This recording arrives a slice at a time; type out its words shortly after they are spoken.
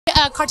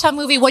Cartel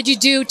movie, what'd you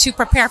do to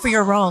prepare for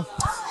your role?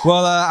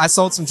 Well, I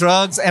sold some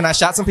drugs and I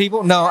shot some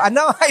people. No, I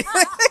know.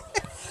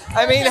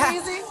 I mean,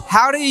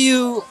 how do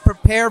you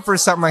prepare for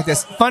something like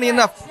this? Funny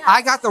enough,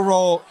 I got the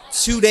role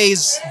 2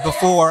 days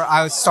before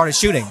I started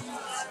shooting.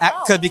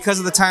 Because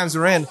of the times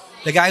we're in,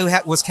 the guy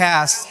who was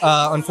cast,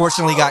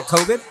 unfortunately got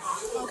COVID.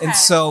 Okay. And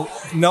so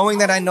knowing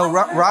that I know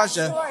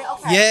Raja,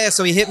 yeah,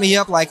 so he hit me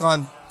up like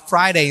on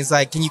Friday. He's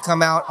like, can you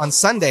come out on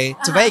Sunday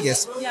to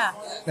Vegas? Yeah.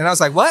 And I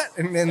was like, what?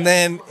 And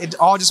then it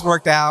all just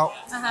worked out.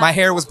 My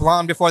hair was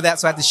blonde before that,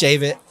 so I had to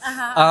shave it.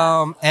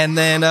 And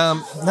then,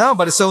 no,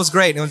 but it was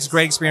great. It was a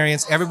great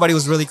experience. Everybody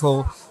was really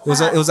cool.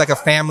 It was like a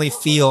family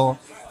feel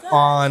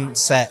on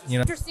set, you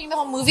know. After seeing the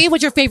whole movie,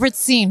 what's your favorite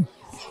scene?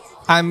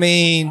 I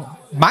mean,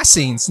 my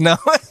scenes, no.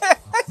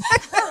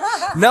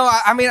 No,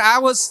 I mean,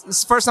 it's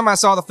the first time I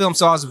saw the film,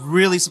 so I was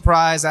really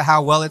surprised at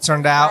how well it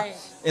turned out. Right.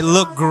 It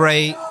looked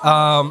great.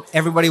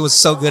 Everybody was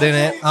so good in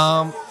it.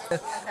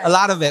 A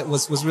lot of it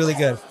was really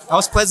good. I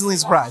was pleasantly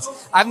surprised.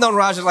 I've known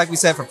Raja, like we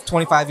said, for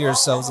 25 years,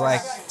 so it's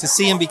like to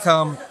see him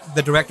become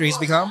the director he's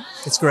become,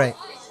 it's great.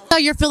 So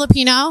you're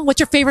Filipino. What's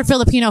your favorite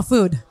Filipino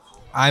food?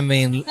 I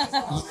mean,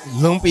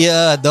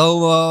 lumpia,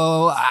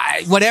 adobo,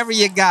 whatever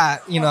you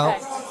got, you know.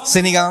 Okay.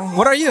 Sinigang.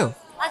 What are you?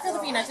 I'm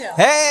Filipino too.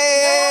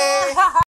 Hey!